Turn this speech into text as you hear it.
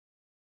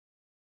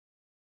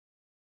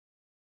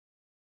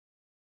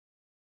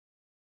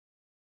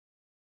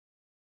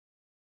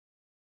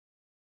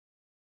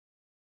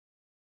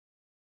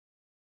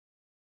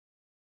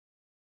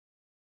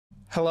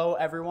Hello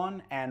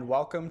everyone and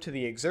welcome to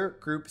the Xert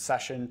group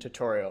session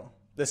tutorial.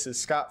 This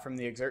is Scott from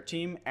the Xert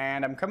team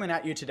and I'm coming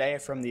at you today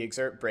from the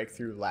Xert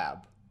Breakthrough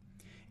Lab.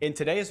 In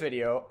today's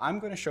video, I'm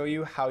going to show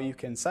you how you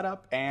can set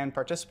up and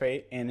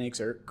participate in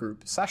Xert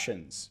group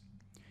sessions.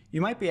 You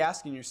might be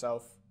asking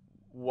yourself,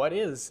 what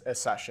is a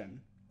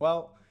session?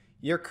 Well,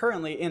 you're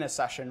currently in a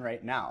session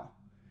right now.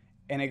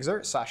 An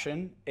Xert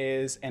session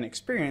is an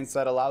experience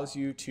that allows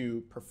you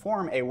to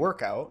perform a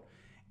workout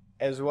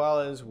as well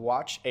as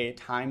watch a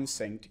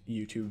time-synced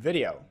YouTube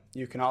video.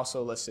 You can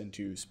also listen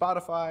to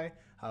Spotify,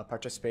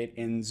 participate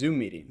in Zoom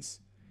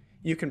meetings.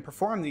 You can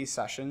perform these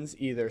sessions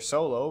either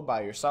solo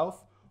by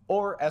yourself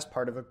or as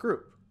part of a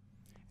group.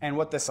 And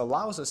what this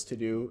allows us to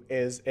do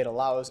is it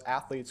allows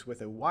athletes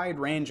with a wide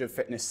range of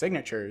fitness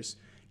signatures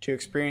to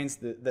experience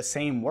the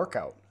same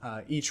workout,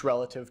 each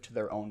relative to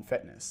their own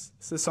fitness.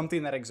 This is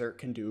something that Xert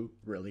can do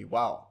really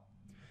well.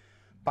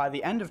 By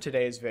the end of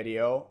today's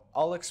video,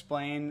 I'll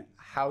explain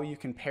how you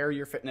can pair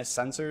your fitness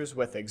sensors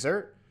with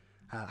Xert,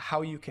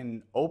 how you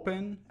can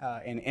open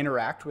and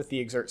interact with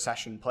the Xert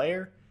session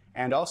player,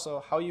 and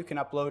also how you can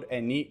upload a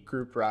neat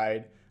group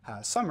ride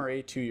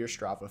summary to your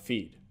Strava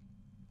feed.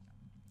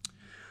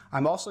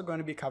 I'm also going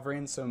to be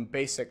covering some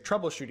basic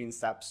troubleshooting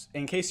steps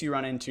in case you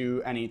run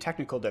into any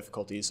technical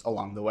difficulties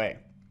along the way.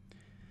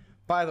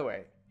 By the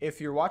way, if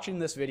you're watching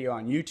this video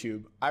on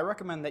YouTube, I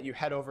recommend that you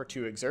head over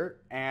to Xert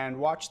and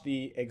watch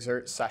the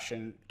Xert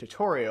session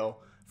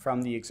tutorial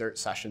from the Xert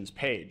sessions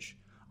page.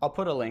 I'll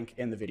put a link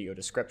in the video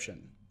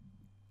description.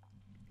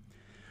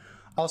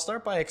 I'll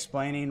start by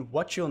explaining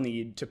what you'll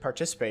need to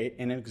participate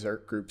in an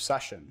Xert group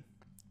session.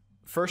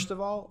 First of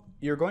all,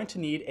 you're going to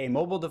need a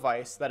mobile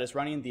device that is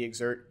running the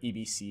Xert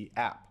EBC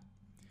app.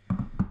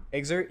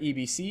 Xert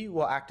EBC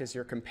will act as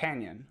your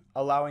companion,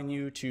 allowing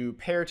you to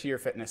pair to your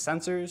fitness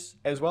sensors,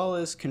 as well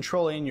as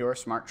controlling your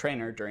smart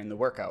trainer during the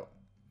workout.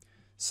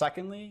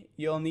 Secondly,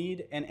 you'll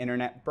need an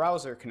internet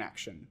browser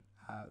connection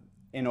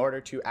in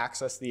order to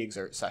access the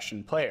Xert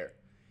session player.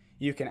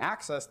 You can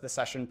access the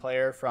session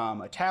player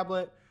from a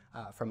tablet,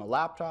 from a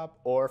laptop,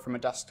 or from a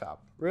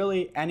desktop.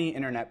 Really, any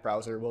internet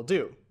browser will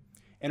do.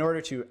 In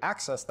order to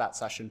access that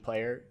session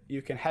player,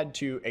 you can head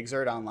to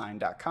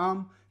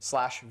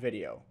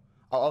xertonline.com/video.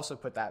 I'll also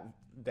put that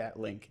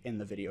link in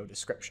the video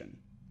description.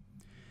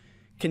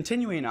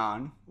 Continuing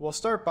on, we'll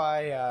start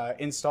by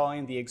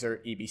installing the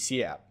Xert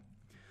EBC app.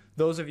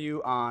 Those of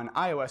you on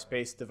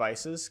iOS-based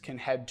devices can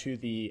head to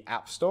the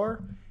App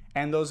Store,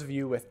 and those of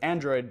you with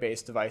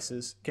Android-based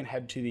devices can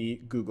head to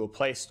the Google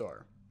Play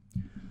Store.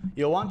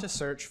 You'll want to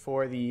search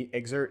for the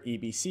Xert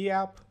EBC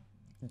app,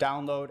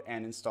 download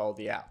and install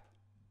the app.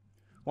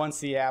 Once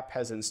the app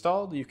has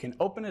installed, you can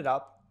open it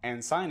up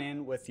and sign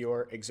in with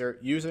your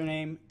Xert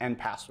username and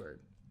password.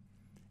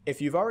 If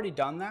you've already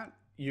done that,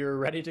 you're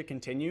ready to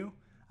continue.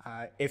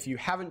 If you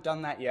haven't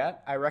done that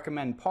yet, I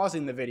recommend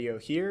pausing the video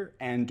here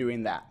and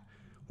doing that.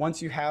 Once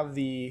you have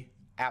the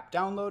app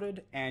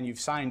downloaded and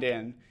you've signed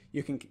in,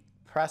 you can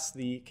press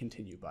the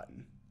continue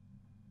button.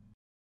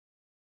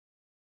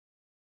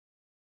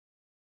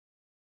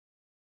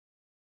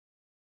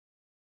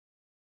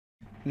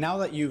 Now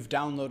that you've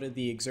downloaded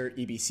the Xert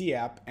EBC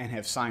app and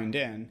have signed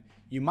in,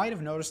 you might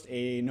have noticed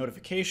a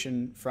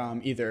notification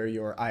from either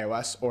your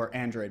iOS or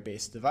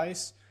Android-based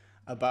device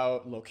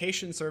about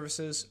location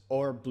services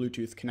or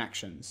Bluetooth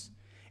connections.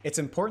 It's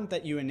important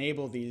that you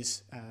enable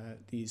these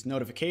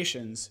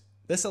notifications.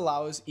 This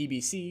allows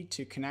EBC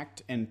to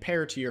connect and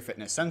pair to your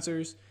fitness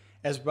sensors,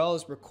 as well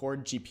as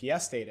record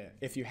GPS data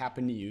if you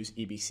happen to use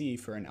EBC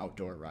for an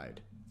outdoor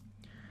ride.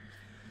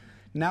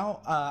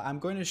 Now I'm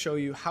going to show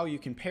you how you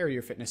can pair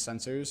your fitness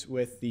sensors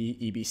with the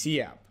EBC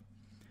app.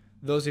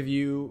 Those of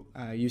you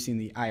using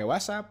the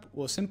iOS app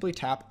will simply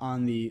tap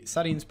on the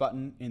settings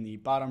button in the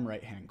bottom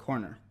right-hand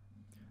corner.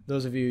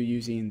 Those of you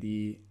using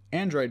the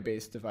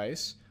Android-based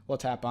device will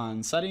tap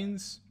on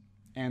settings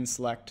and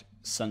select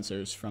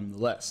sensors from the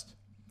list.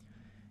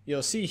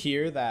 You'll see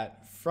here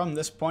that from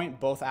this point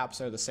both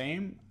apps are the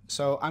same,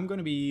 so I'm going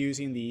to be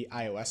using the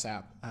iOS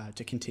app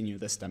to continue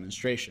this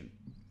demonstration.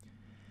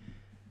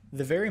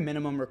 The very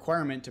minimum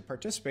requirement to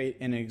participate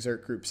in an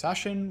Xert group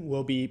session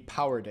will be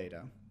power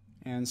data.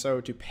 And so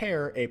to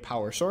pair a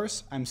power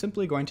source, I'm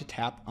simply going to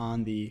tap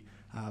on the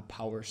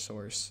power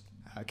source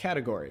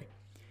category.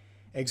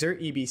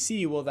 Xert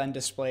EBC will then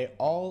display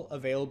all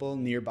available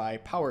nearby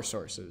power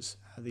sources.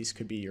 These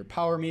could be your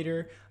power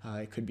meter,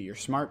 it could be your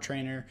smart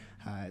trainer,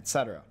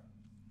 etc.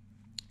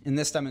 In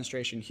this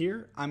demonstration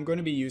here, I'm going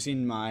to be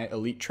using my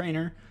Elite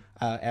Trainer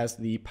as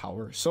the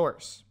power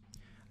source.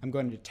 I'm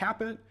going to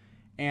tap it,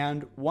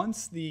 and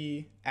once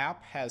the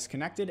app has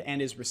connected and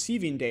is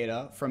receiving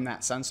data from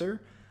that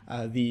sensor,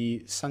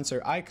 the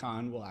sensor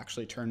icon will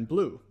actually turn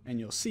blue, and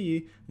you'll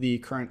see the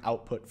current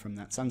output from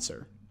that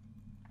sensor.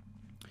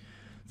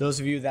 Those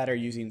of you that are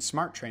using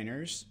smart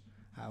trainers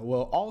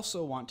will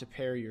also want to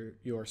pair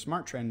your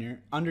smart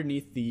trainer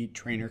underneath the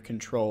trainer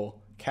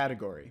control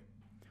category.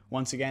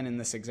 Once again, in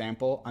this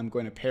example, I'm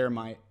going to pair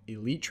my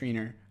Elite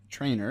Trainer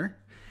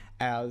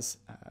as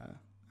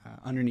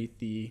underneath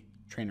the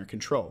trainer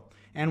control.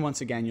 and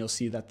once again you'll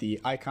see that the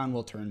icon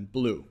will turn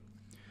blue.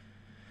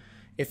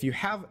 If you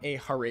have a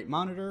heart rate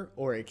monitor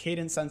or a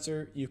cadence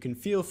sensor, you can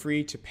feel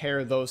free to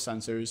pair those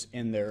sensors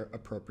in their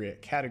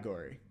appropriate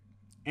category.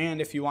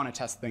 And if you want to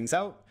test things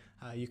out,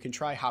 you can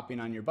try hopping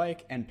on your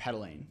bike and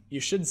pedaling. You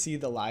should see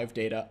the live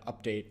data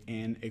update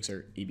in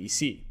Xert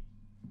EBC.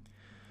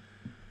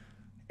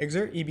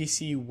 Xert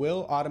EBC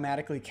will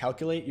automatically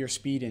calculate your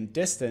speed and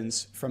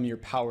distance from your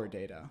power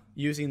data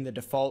using the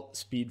default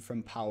speed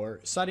from power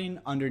setting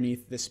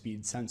underneath the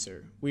speed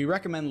sensor. We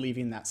recommend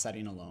leaving that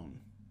setting alone.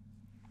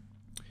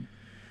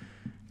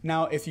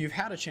 Now, if you've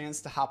had a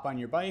chance to hop on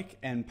your bike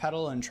and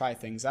pedal and try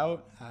things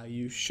out,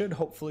 you should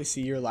hopefully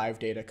see your live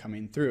data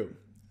coming through.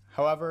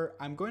 However,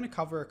 I'm going to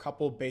cover a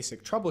couple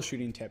basic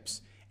troubleshooting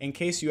tips in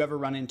case you ever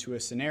run into a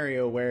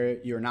scenario where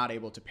you're not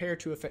able to pair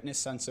to a fitness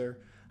sensor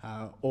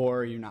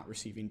or you're not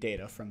receiving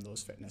data from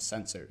those fitness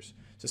sensors.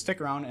 So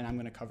stick around and I'm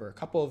going to cover a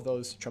couple of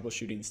those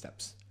troubleshooting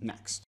steps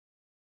next.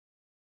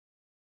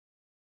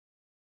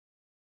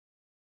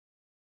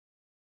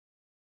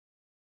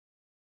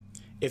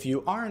 If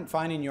you aren't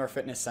finding your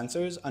fitness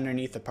sensors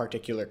underneath a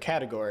particular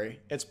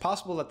category, it's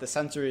possible that the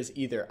sensor is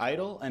either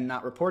idle and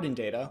not reporting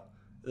data,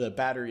 the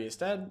battery is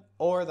dead,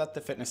 or that the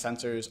fitness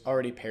sensor is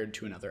already paired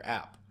to another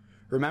app.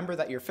 Remember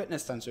that your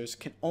fitness sensors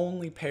can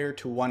only pair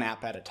to one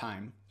app at a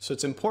time, so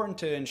it's important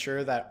to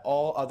ensure that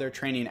all other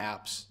training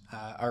apps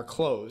are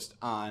closed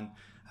on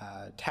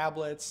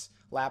tablets,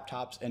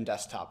 laptops, and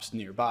desktops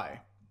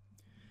nearby.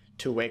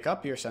 To wake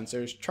up your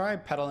sensors, try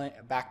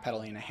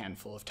backpedaling a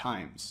handful of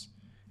times.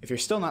 If you're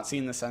still not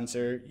seeing the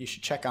sensor, you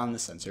should check on the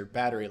sensor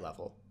battery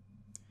level.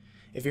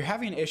 If you're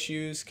having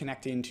issues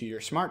connecting to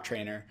your smart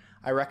trainer,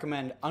 I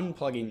recommend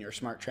unplugging your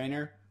smart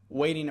trainer,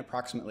 waiting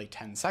approximately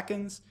 10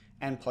 seconds,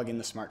 and plugging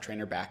the smart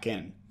trainer back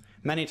in.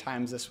 Many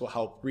times this will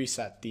help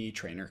reset the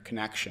trainer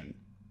connection.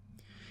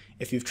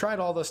 If you've tried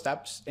all those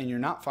steps and you're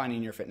not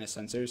finding your fitness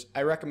sensors,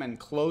 I recommend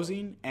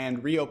closing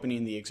and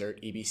reopening the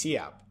Xert EBC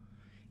app.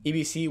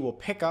 EBC will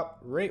pick up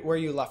right where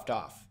you left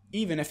off,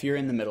 even if you're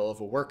in the middle of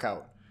a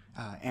workout,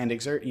 and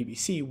Xert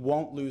EBC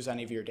won't lose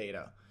any of your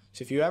data.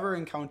 So if you ever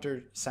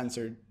encounter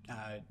sensor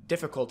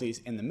difficulties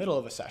in the middle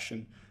of a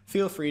session,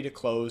 feel free to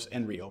close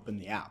and reopen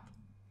the app.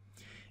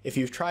 If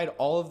you've tried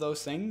all of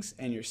those things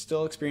and you're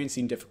still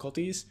experiencing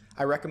difficulties,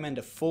 I recommend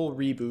a full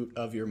reboot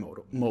of your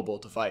mobile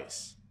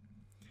device.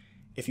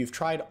 If you've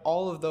tried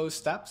all of those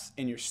steps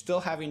and you're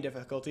still having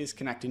difficulties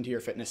connecting to your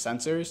fitness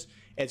sensors,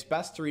 it's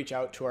best to reach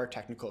out to our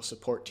technical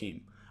support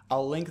team.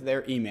 I'll link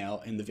their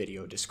email in the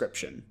video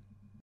description.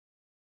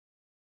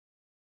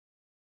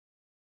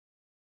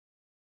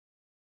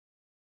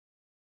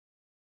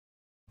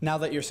 Now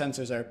that your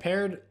sensors are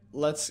paired,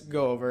 let's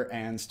go over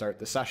and start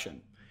the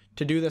session.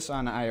 To do this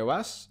on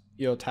iOS,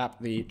 you'll tap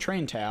the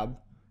Train tab,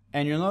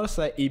 and you'll notice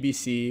that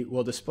EBC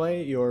will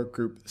display your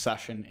group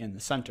session in the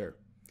center.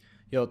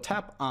 You'll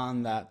tap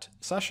on that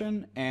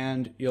session,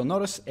 and you'll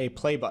notice a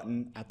play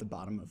button at the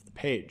bottom of the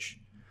page.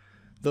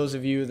 Those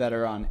of you that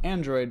are on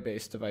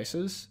Android-based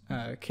devices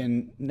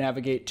can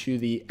navigate to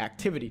the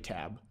Activity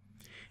tab.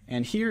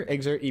 And here,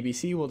 Xert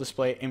EBC will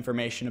display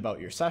information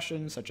about your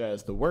session, such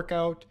as the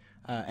workout,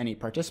 any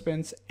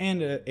participants,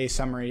 and a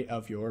summary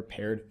of your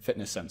paired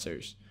fitness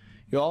sensors.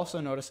 You'll also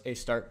notice a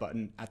start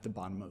button at the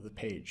bottom of the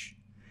page.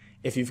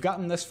 If you've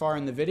gotten this far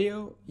in the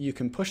video, you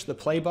can push the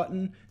play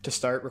button to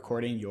start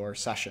recording your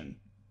session.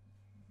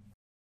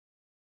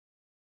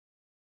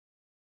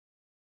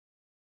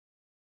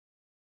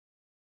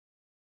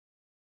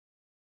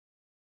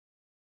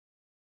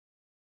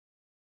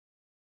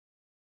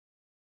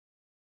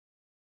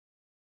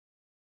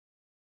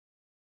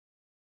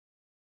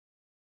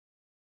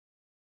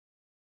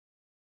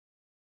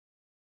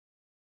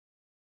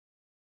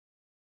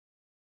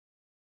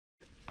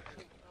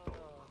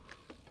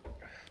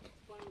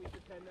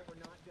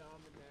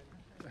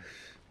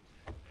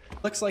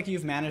 Looks like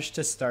you've managed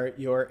to start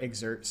your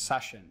Xert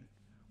session.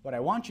 What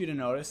I want you to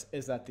notice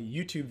is that the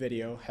YouTube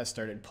video has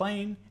started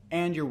playing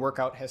and your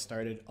workout has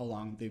started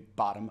along the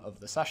bottom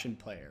of the session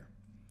player.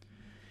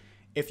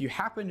 If you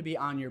happen to be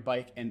on your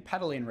bike and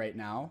pedaling right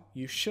now,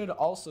 you should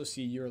also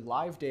see your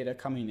live data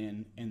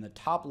coming in the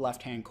top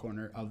left-hand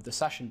corner of the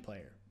session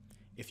player.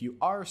 If you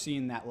are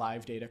seeing that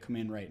live data come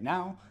in right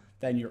now,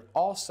 then you're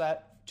all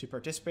set to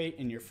participate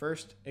in your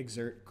first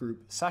Xert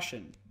group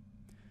session.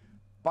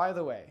 By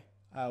the way,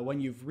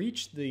 when you've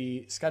reached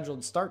the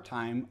scheduled start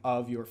time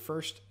of your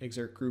first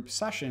Xert group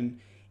session,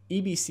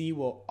 EBC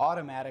will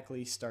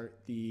automatically start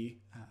the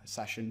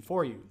session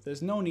for you.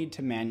 There's no need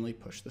to manually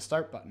push the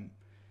start button.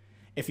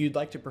 If you'd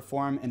like to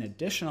perform an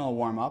additional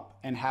warm-up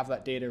and have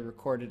that data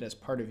recorded as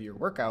part of your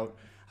workout,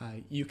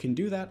 you can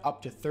do that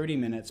up to 30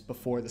 minutes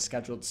before the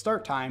scheduled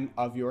start time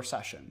of your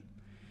session.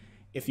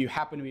 If you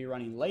happen to be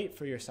running late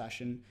for your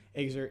session,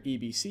 Xert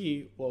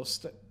EBC will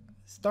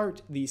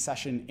start the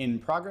session in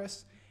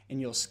progress, and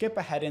you'll skip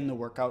ahead in the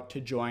workout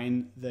to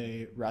join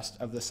the rest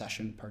of the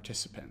session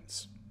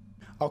participants.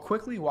 I'll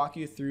quickly walk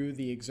you through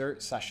the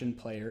Xert session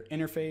player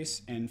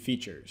interface and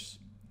features.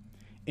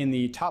 In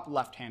the top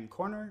left-hand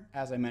corner,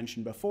 as I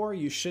mentioned before,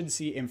 you should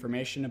see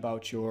information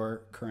about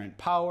your current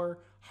power,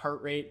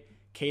 heart rate,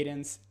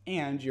 cadence,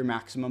 and your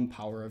maximum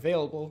power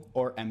available,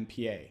 or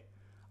MPA.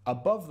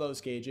 Above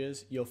those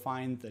gauges, you'll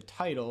find the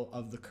title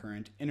of the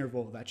current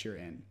interval that you're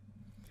in.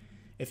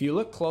 If you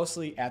look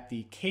closely at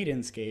the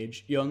cadence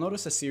gauge, you'll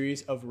notice a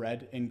series of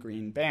red and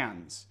green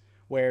bands,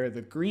 where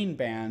the green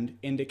band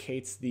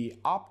indicates the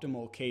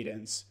optimal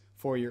cadence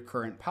for your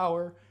current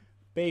power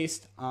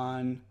based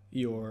on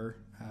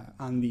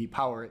the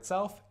power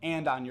itself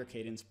and on your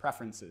cadence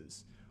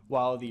preferences,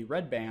 while the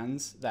red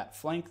bands that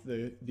flank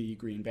the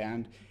green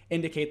band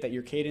indicate that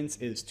your cadence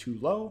is too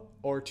low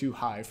or too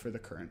high for the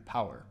current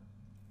power.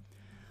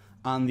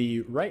 On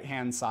the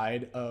right-hand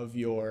side of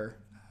your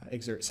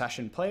Xert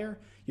session player,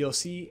 you'll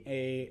see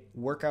a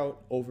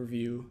workout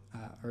overview,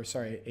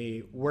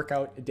 a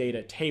workout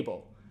data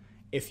table.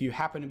 If you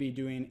happen to be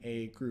doing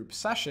a group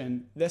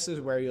session, this is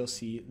where you'll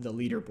see the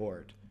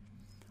leaderboard.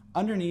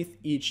 Underneath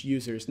each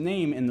user's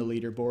name in the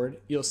leaderboard,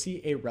 you'll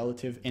see a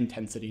relative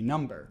intensity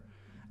number.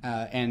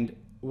 And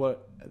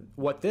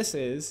what this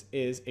is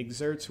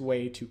Xert's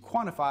way to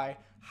quantify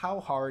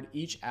how hard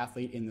each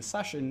athlete in the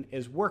session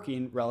is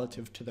working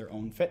relative to their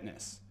own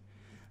fitness.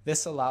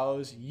 This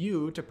allows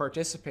you to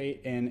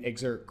participate in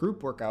Xert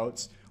group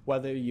workouts,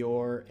 whether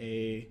you're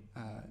a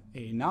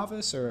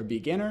novice or a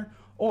beginner,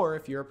 or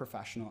if you're a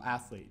professional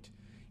athlete.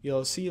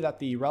 You'll see that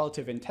the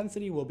relative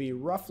intensity will be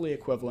roughly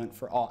equivalent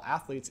for all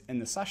athletes in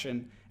the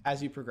session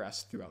as you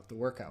progress throughout the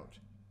workout.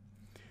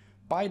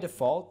 By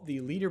default,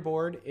 the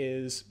leaderboard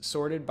is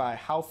sorted by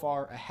how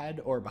far ahead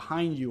or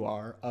behind you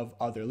are of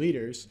other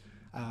leaders,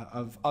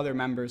 of other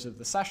members of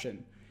the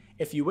session.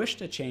 If you wish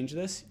to change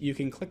this, you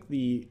can click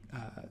the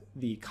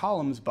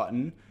columns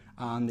button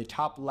on the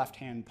top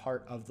left-hand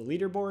part of the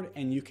leaderboard,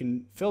 and you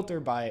can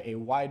filter by a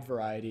wide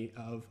variety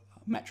of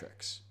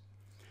metrics.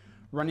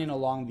 Running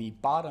along the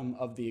bottom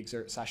of the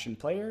Xert session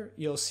player,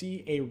 you'll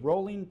see a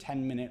rolling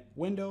 10-minute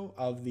window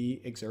of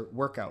the Xert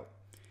workout.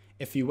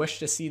 If you wish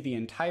to see the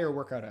entire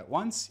workout at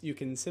once, you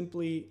can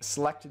simply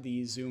select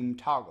the zoom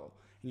toggle,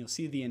 and you'll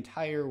see the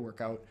entire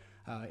workout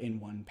in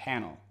one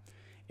panel.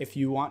 If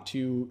you want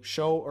to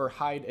show or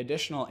hide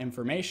additional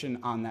information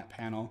on that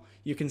panel,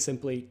 you can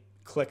simply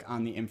click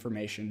on the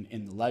information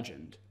in the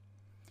legend.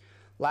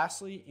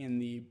 Lastly, in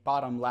the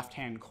bottom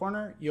left-hand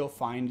corner, you'll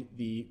find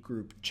the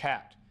group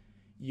chat.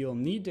 You'll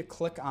need to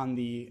click on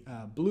the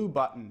blue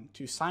button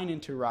to sign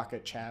into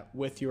Rocket Chat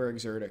with your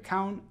Xert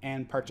account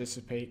and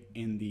participate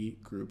in the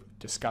group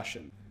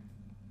discussion.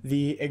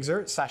 The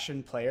Xert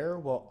session player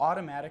will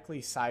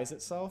automatically size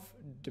itself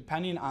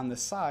depending on the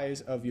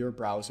size of your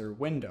browser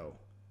window.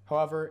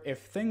 However, if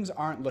things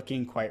aren't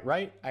looking quite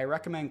right, I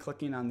recommend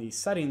clicking on the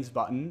settings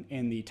button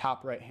in the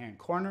top right-hand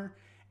corner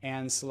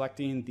and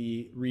selecting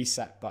the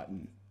reset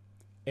button.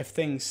 If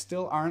things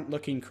still aren't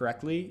looking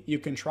correctly, you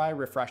can try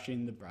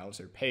refreshing the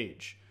browser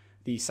page.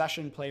 The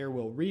session player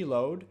will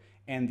reload,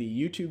 and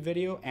the YouTube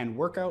video and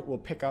workout will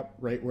pick up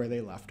right where they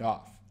left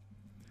off.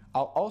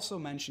 I'll also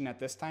mention at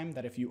this time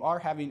that if you are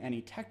having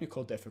any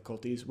technical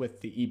difficulties with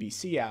the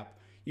EBC app,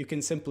 you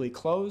can simply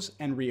close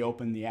and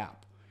reopen the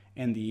app,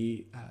 and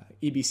the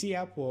EBC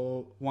app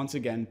will once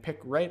again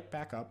pick right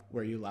back up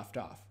where you left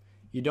off.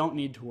 You don't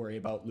need to worry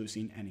about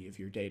losing any of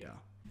your data.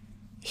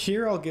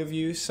 Here I'll give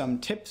you some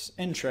tips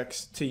and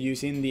tricks to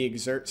using the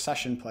Xert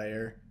session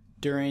player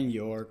during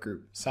your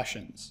group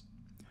sessions.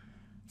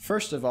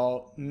 First of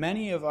all,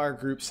 many of our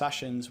group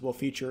sessions will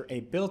feature a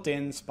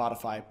built-in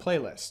Spotify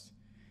playlist.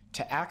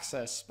 To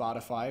access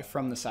Spotify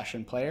from the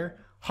session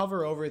player,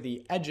 hover over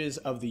the edges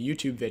of the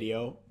YouTube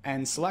video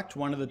and select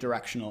one of the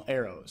directional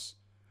arrows.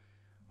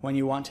 When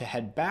you want to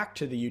head back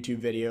to the YouTube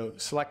video,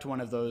 select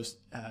one of those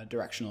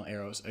directional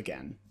arrows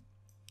again.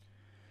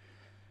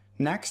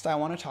 Next, I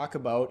want to talk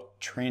about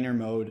trainer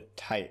mode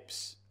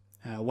types.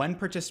 When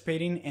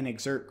participating in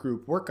Xert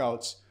group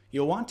workouts,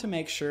 you'll want to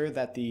make sure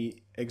that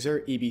the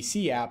Xert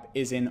EBC app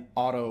is in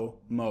auto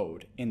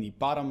mode in the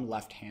bottom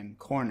left-hand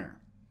corner.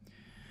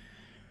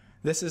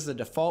 This is the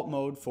default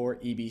mode for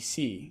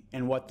EBC,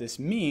 and what this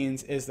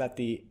means is that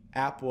the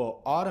app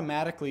will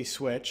automatically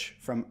switch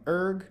from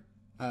erg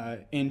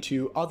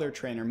into other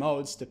trainer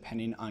modes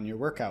depending on your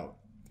workout.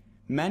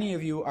 Many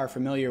of you are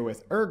familiar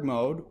with erg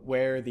mode,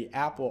 where the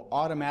app will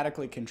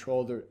automatically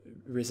control the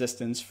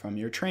resistance from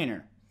your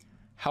trainer.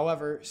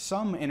 However,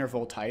 some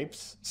interval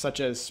types, such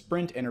as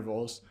sprint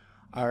intervals,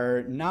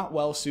 are not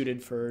well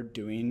suited for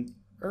doing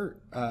erg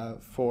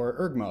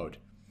mode.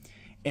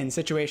 In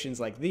situations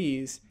like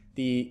these,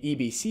 the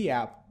EBC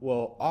app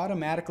will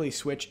automatically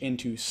switch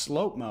into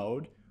slope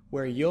mode,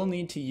 where you'll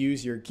need to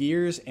use your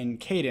gears and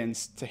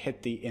cadence to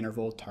hit the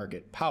interval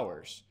target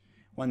powers.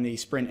 When the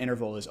sprint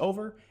interval is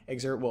over,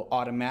 Xert will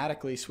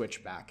automatically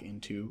switch back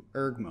into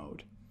erg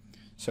mode.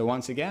 So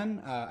once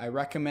again, I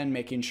recommend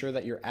making sure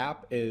that your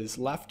app is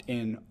left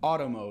in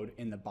auto mode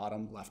in the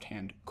bottom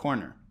left-hand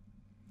corner.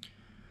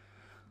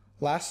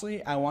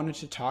 Lastly, I wanted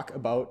to talk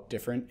about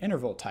different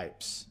interval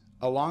types.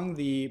 Along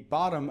the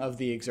bottom of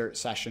the Xert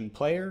session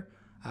player,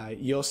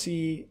 you'll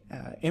see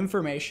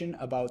information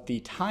about the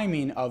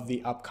timing of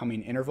the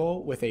upcoming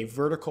interval with a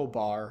vertical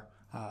bar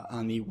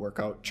on the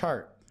workout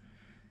chart.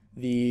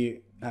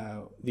 The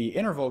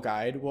interval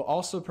guide will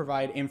also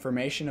provide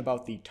information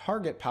about the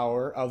target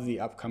power of the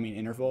upcoming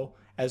interval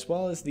as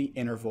well as the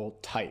interval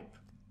type.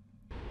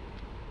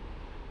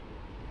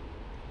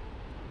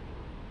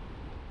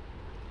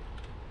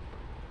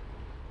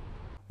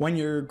 When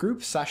your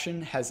group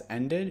session has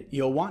ended,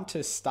 you'll want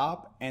to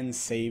stop and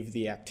save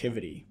the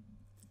activity.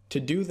 To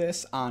do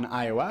this on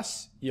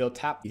iOS, you'll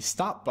tap the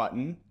Stop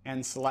button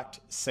and select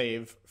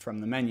Save from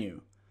the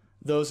menu.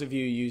 Those of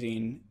you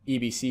using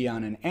EBC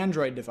on an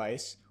Android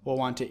device will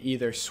want to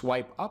either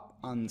swipe up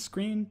on the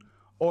screen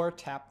or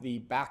tap the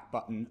Back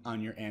button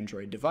on your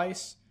Android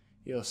device.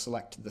 You'll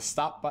select the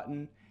Stop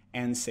button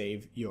and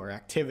save your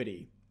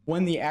activity.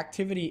 When the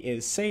activity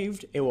is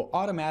saved, it will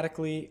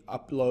automatically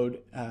upload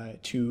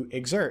to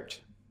Xert.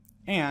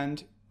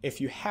 And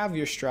if you have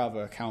your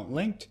Strava account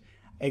linked,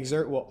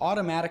 Xert will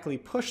automatically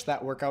push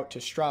that workout to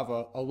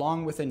Strava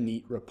along with a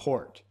neat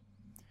report.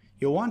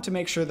 You'll want to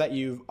make sure that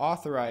you've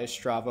authorized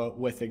Strava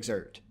with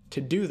Xert.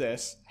 To do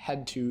this,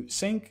 head to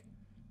Sync,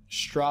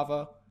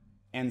 Strava,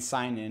 and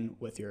sign in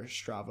with your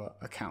Strava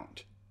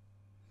account.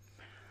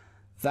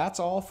 That's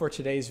all for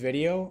today's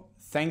video.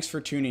 Thanks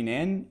for tuning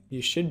in.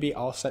 You should be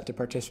all set to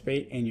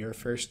participate in your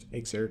first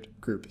Xert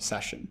group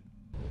session.